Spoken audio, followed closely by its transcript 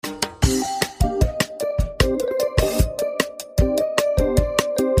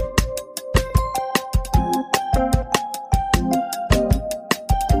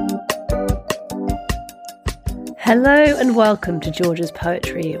Hello and welcome to Georgia's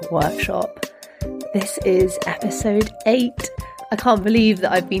Poetry Workshop. This is episode 8. I can't believe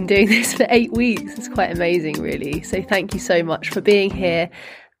that I've been doing this for 8 weeks. It's quite amazing, really. So thank you so much for being here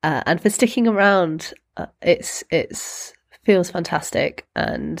and for sticking around. It's feels fantastic,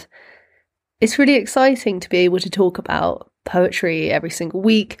 and it's really exciting to be able to talk about poetry every single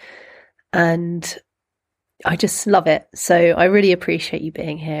week, and I just love it. So I really appreciate you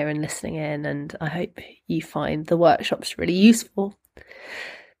being here and listening in, and I hope you find the workshops really useful.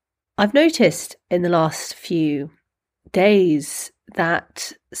 I've noticed in the last few days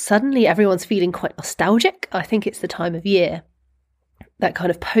that suddenly everyone's feeling quite nostalgic. I think it's the time of year, that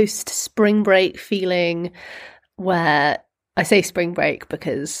kind of post-spring break feeling, where I say spring break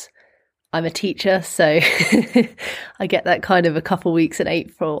because I'm a teacher, so I get that kind of a couple weeks in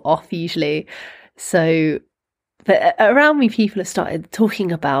April off usually. So, but around me, people have started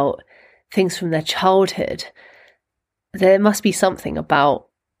talking about things from their childhood. There must be something about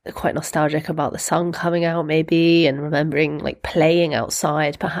quite nostalgic about the sun coming out, maybe, and remembering like playing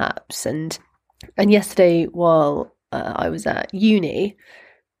outside, perhaps. And yesterday, while I was at uni,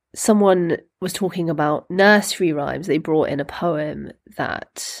 someone was talking about nursery rhymes. They brought in a poem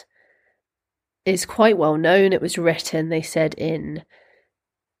that is quite well known. It was written, they said, in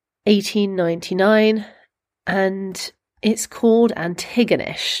 1899, and it's called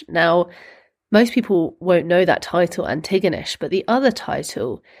Antigonish. Now, most people won't know that title, Antigonish, but the other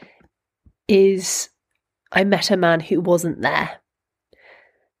title is I Met a Man Who Wasn't There.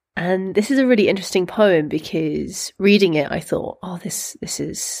 And this is a really interesting poem because reading it, I thought, oh, this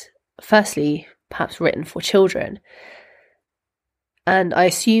is firstly perhaps written for children. And I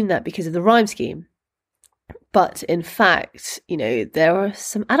assume that because of the rhyme scheme. But in fact, you know, there are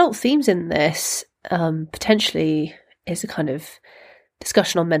some adult themes in this. Potentially is a kind of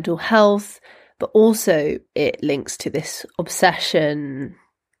discussion on mental health, but also it links to this obsession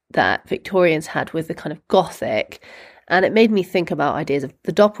that Victorians had with the kind of Gothic. And it made me think about ideas of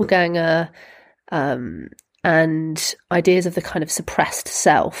the doppelganger and ideas of the kind of suppressed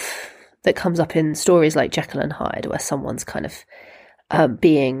self that comes up in stories like Jekyll and Hyde, where someone's kind of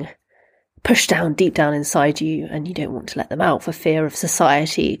being pushed down deep down inside you and you don't want to let them out for fear of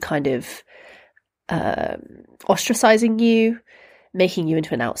society kind of ostracizing you, making you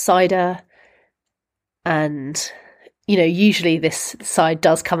into an outsider. And, you know, usually this side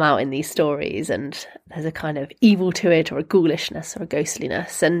does come out in these stories and there's a kind of evil to it, or a ghoulishness or a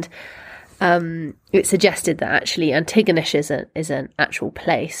ghostliness. And it suggested that actually Antigonish is an actual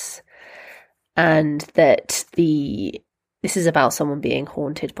place, and that this is about someone being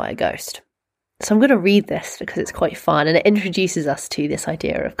haunted by a ghost. So I'm going to read this because it's quite fun, and it introduces us to this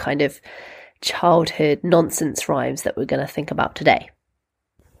idea of kind of childhood nonsense rhymes that we're going to think about today.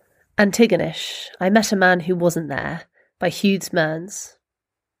 Antigonish, I Met a Man Who Wasn't There, by Hugues Mearns.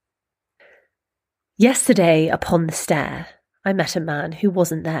 Yesterday upon the stair, I met a man who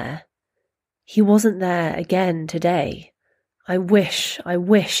wasn't there. He wasn't there again today. I wish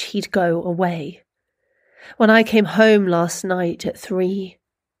he'd go away. When I came home last night at 3,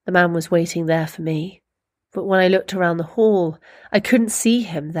 the man was waiting there for me. But when I looked around the hall, I couldn't see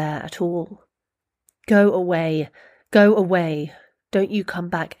him there at all. Go away, don't you come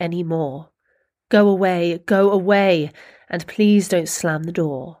back any more. Go away, and please don't slam the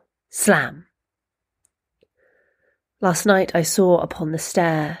door. Slam. Last night I saw upon the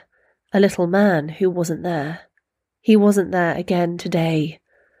stair a little man who wasn't there. He wasn't there again today.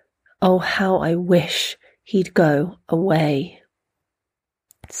 Oh, how I wish he'd go away.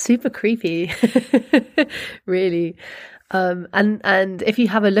 Super creepy, really. And if you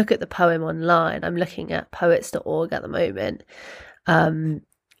have a look at the poem online, I'm looking at poets.org at the moment,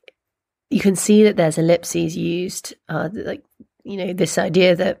 you can see that there's ellipses used, like, you know, this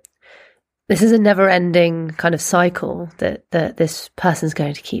idea that this is a never-ending kind of cycle, that this person's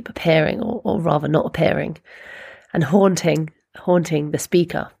going to keep appearing, or rather not appearing, and haunting the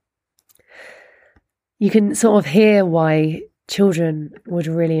speaker. You can sort of hear why children would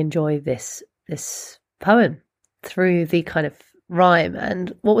really enjoy this poem through the kind of rhyme.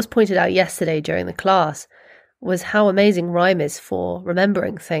 And what was pointed out yesterday during the class was how amazing rhyme is for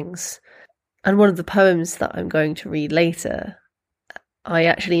remembering things. And one of the poems that I'm going to read later, I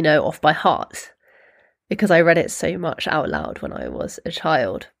actually know off by heart because I read it so much out loud when I was a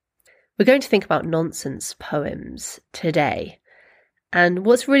child. We're going to think about nonsense poems today. And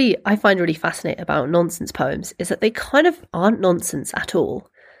what's really, I find really fascinating about nonsense poems is that they kind of aren't nonsense at all.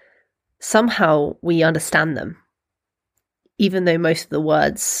 Somehow we understand them, even though most of the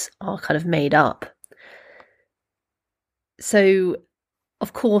words are kind of made up. So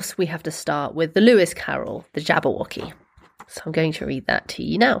of course, we have to start with the Lewis Carroll, the Jabberwocky. So I'm going to read that to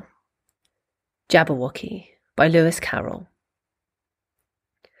you now. Jabberwocky by Lewis Carroll.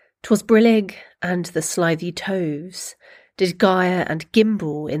 'Twas brillig and the slithy toves did gyre and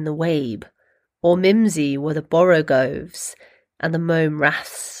gimble in the wabe, or mimsy were the borogoves, and the mome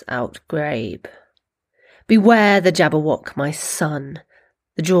raths outgrabe. Beware the Jabberwock, my son,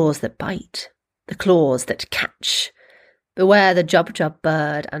 the jaws that bite, the claws that catch. Beware the Jubjub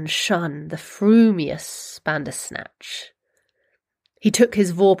bird, and shun the frumious Bandersnatch. He took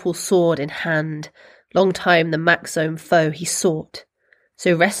his vorpal sword in hand, long time the Maxome foe he sought.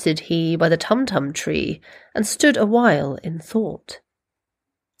 So rested he by the Tumtum tree, and stood a while in thought.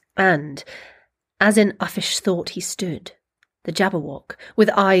 And, as in uffish thought he stood, the Jabberwock, with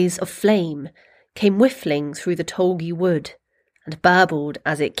eyes of flame, came whiffling through the tolgy wood, and burbled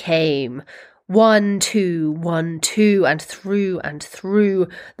as it came. 1, 2, 1, 2, and through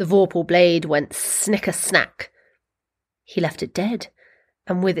the vorpal blade went snicker-snack. He left it dead,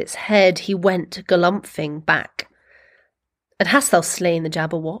 and with its head he went galumphing back. And hast thou slain the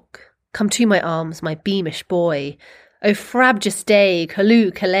Jabberwock? Come to my arms, my beamish boy. O frabjous day,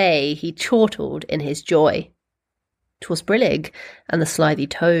 callooh, callay, he chortled in his joy. 'Twas brillig, and the slithy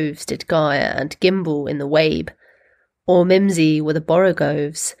toves did gyre and gimble in the wabe, or mimsy were the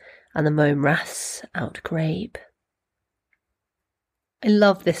borogoves, and the mome raths outgrabe. I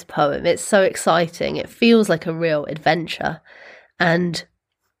love this poem. It's so exciting. It feels like a real adventure. And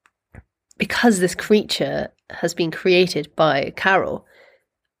because this creature has been created by Carroll,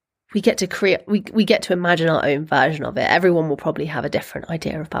 we get to imagine our own version of it. Everyone will probably have a different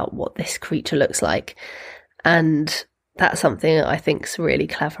idea about what this creature looks like. And that's something that I think is really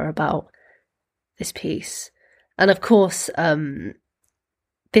clever about this piece. And of course,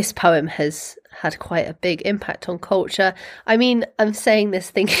 this poem has had quite a big impact on culture. I mean, I'm saying this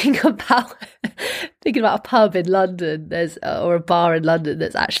thinking about a pub in London, or a bar in London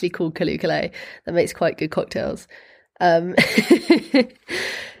that's actually called Callooh Callay that makes quite good cocktails. And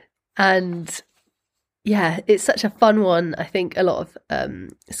yeah, it's such a fun one. I think a lot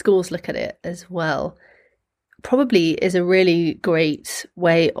of schools look at it as well. Probably is a really great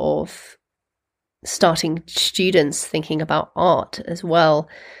way of starting students thinking about art as well,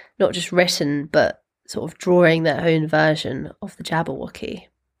 not just written, but sort of drawing their own version of the Jabberwocky.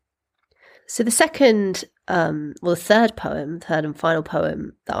 So the third and final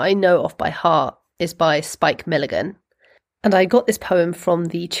poem that I know off by heart is by Spike Milligan. And I got this poem from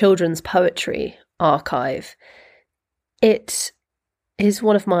the Children's Poetry Archive. It is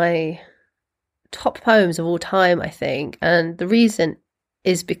one of my top poems of all time, I think. And the reason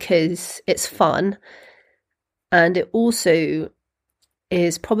is because it's fun, and it also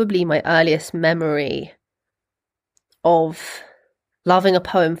is probably my earliest memory of loving a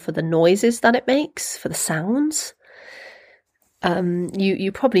poem for the noises that it makes, for the sounds.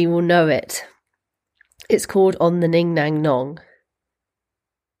 You probably will know it. It's called On the Ning Nang Nong.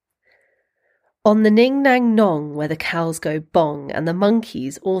 On the Ning Nang Nong, where the cows go bong and the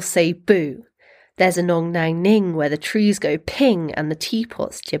monkeys all say boo, there's a nong nang ning where the trees go ping and the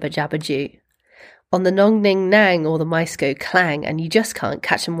teapots jibber jabber joo. On the nong ning nang all the mice go clang and you just can't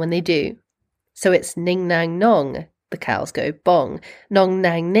catch 'em when they do. So it's ning nang nong, the cows go bong, nong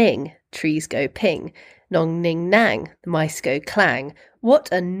nang ning, trees go ping, nong ning nang, the mice go clang.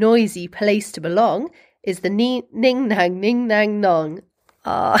 What a noisy place to belong is the ning nang nong.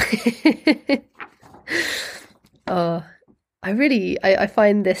 I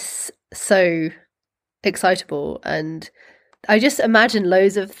find this so excitable, and I just imagine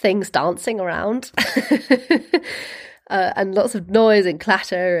loads of things dancing around and lots of noise and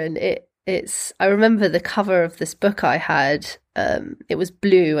clatter, and it's I remember the cover of this book I had, it was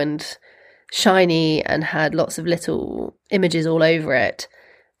blue and shiny and had lots of little images all over it,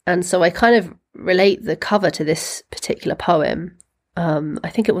 and so I kind of relate the cover to this particular poem. I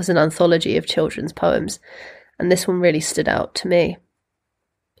think it was an anthology of children's poems, and this one really stood out to me.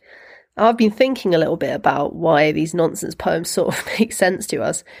 I've been thinking a little bit about why these nonsense poems sort of make sense to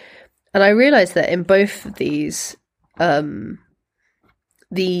us. And I realised that in both of these, they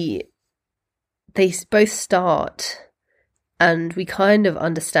both start and we kind of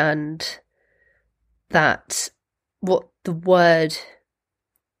understand that what word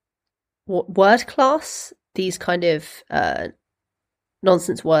class these kind of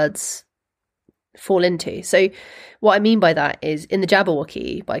nonsense words fall into. So what I mean by that is in the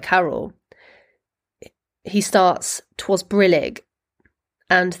Jabberwocky by Carroll, he starts, 'twas brillig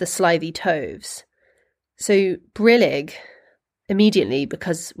and the slithy toves. So brillig immediately,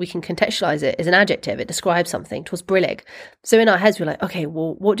 because we can contextualize it as an adjective. It describes something. 'Twas brillig. So in our heads, we're like, okay,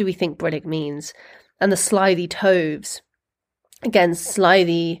 well, what do we think brillig means? And the slithy toves, again,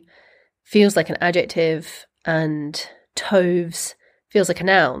 slithy feels like an adjective and toves feels like a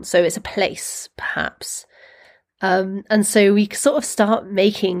noun. So it's a place, perhaps. And so we sort of start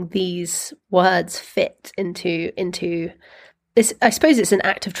making these words fit into this. I suppose it's an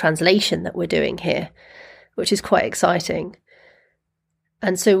act of translation that we're doing here, which is quite exciting.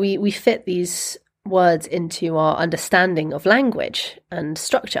 And so we fit these words into our understanding of language and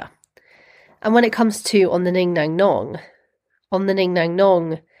structure. And when it comes to on the Ning Nang Nong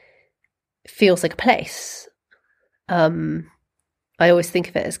feels like a place. I always think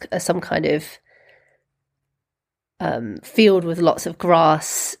of it as some kind of field with lots of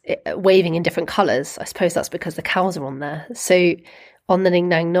grass waving in different colours. I suppose that's because the cows are on there. So on the Ning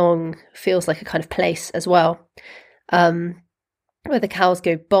Nang Nong feels like a kind of place as well, where the cows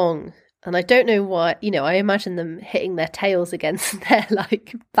go bong. And I don't know why, I imagine them hitting their tails against their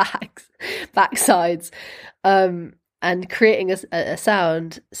like backsides, and creating a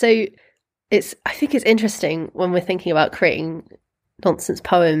sound. So I think it's interesting when we're thinking about creating nonsense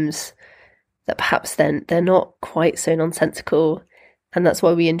poems that perhaps then they're not quite so nonsensical, and that's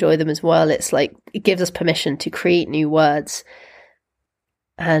why we enjoy them as well. It's like it gives us permission to create new words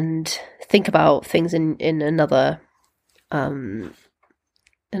and think about things in another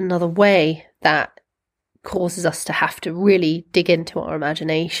way that causes us to have to really dig into our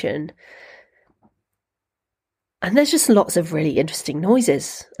imagination. And there's just lots of really interesting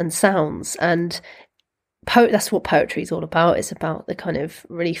noises and sounds, and that's what poetry is all about. It's about the kind of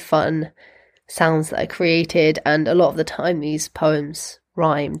really fun sounds that are created, and a lot of the time these poems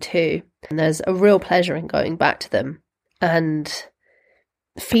rhyme too. And there's a real pleasure in going back to them and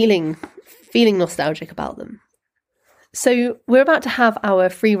feeling nostalgic about them. So we're about to have our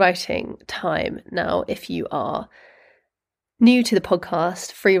free writing time now. If you are new to the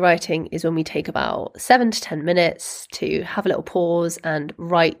podcast, free writing is when we take about 7 to 10 minutes to have a little pause and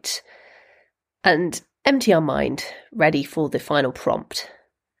write and empty our mind, ready for the final prompt.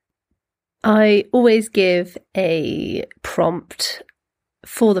 I always give a prompt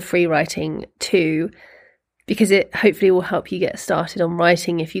for the free writing too, because it hopefully will help you get started on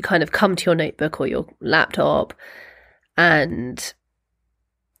writing if you kind of come to your notebook or your laptop and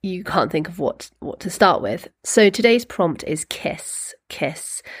you can't think of what to start with. So today's prompt is kiss,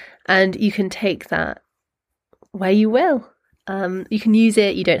 and you can take that where you will. You can use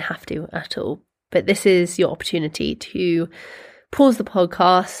it, you don't have to at all, but this is your opportunity to pause the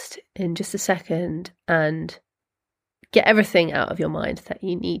podcast in just a second and get everything out of your mind that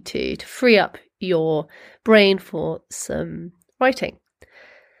you need to free up your brain for some writing.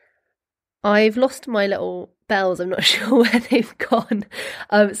 I've lost my little bells. I'm not sure where they've gone.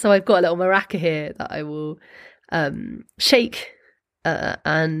 So I've got a little maraca here that I will shake.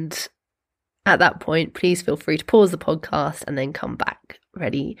 And at that point, please feel free to pause the podcast and then come back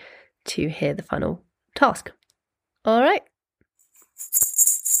ready to hear the final task. All right.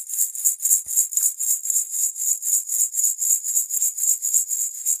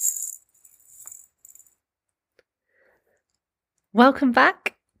 Welcome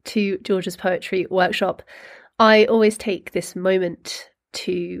back to George's Poetry Workshop. I always take this moment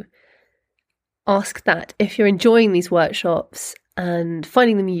to ask that if you're enjoying these workshops and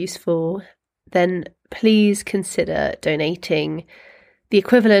finding them useful, then please consider donating the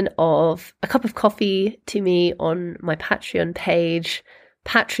equivalent of a cup of coffee to me on my Patreon page,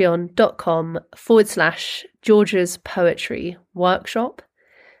 patreon.com/George's Poetry Workshop.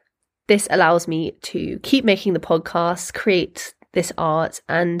 This allows me to keep making the podcast, create this art,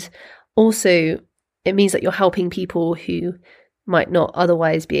 and also it means that you're helping people who might not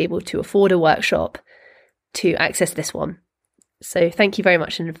otherwise be able to afford a workshop to access this one. So thank you very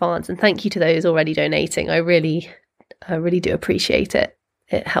much in advance, and thank you to those already donating. I really do appreciate it.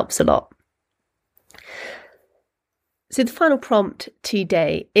 It helps a lot. So the final prompt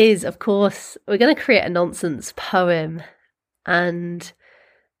today is, of course, we're going to create a nonsense poem. And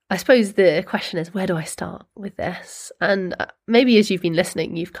I suppose the question is, where do I start with this? And maybe as you've been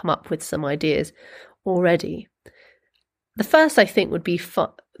listening, you've come up with some ideas already. The first, I think, would be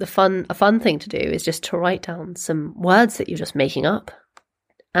a fun thing to do is just to write down some words that you're just making up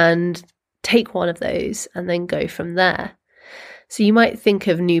and take one of those and then go from there. So you might think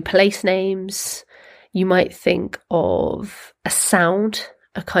of new place names. You might think of a sound,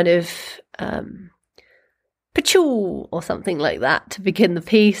 a kind of pachoo or something like that to begin the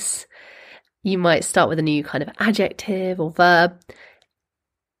piece. You might start with a new kind of adjective or verb.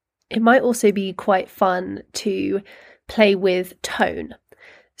 It might also be quite fun to play with tone.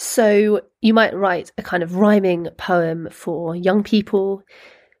 So you might write a kind of rhyming poem for young people,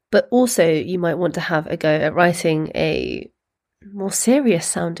 but also you might want to have a go at writing a more serious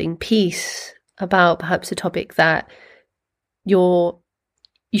sounding piece about perhaps a topic that you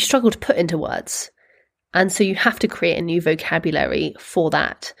struggle to put into words. And so you have to create a new vocabulary for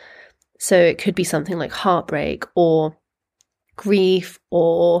that. So it could be something like heartbreak or grief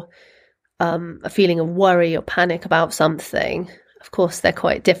or a feeling of worry or panic about something. Of course, they're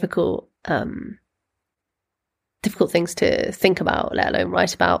quite difficult things to think about, let alone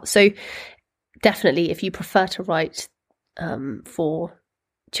write about. So definitely, if you prefer to write for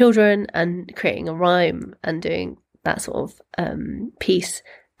children and creating a rhyme and doing that sort of piece,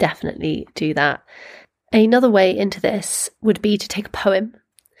 definitely do that. Another way into this would be to take a poem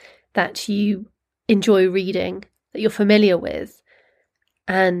that you enjoy reading, that you're familiar with,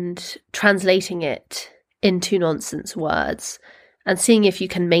 and translating it into nonsense words and seeing if you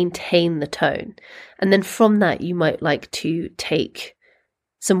can maintain the tone. And then from that, you might like to take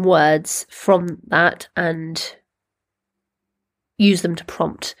some words from that and use them to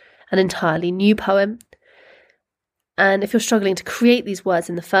prompt an entirely new poem. And if you're struggling to create these words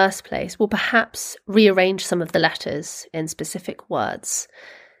in the first place, well, perhaps rearrange some of the letters in specific words.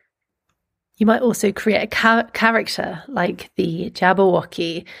 You might also create a character like the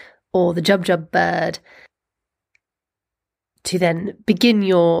Jabberwocky or the Jub bird to then begin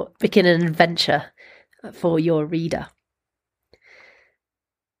an adventure for your reader.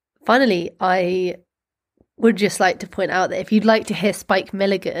 Finally, I would just like to point out that if you'd like to hear Spike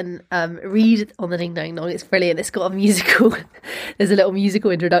Milligan read on the Ding Dang Dong, it's brilliant. It's got a musical, there's a little musical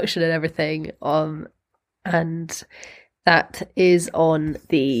introduction and everything, and that is on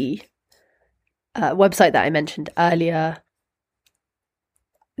the website that I mentioned earlier,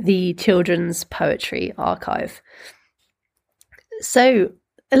 the Children's Poetry Archive. So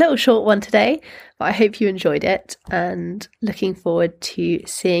a little short one today, but I hope you enjoyed it and looking forward to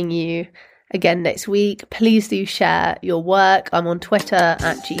seeing you again next week. Please do share your work. I'm on Twitter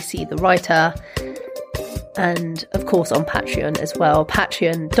at GCTheWriter and of course on Patreon as well,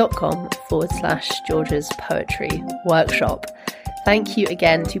 patreon.com/George's Poetry Workshop. Thank you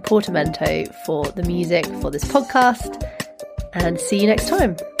again to Portamento for the music for this podcast and see you next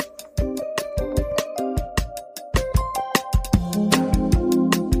time.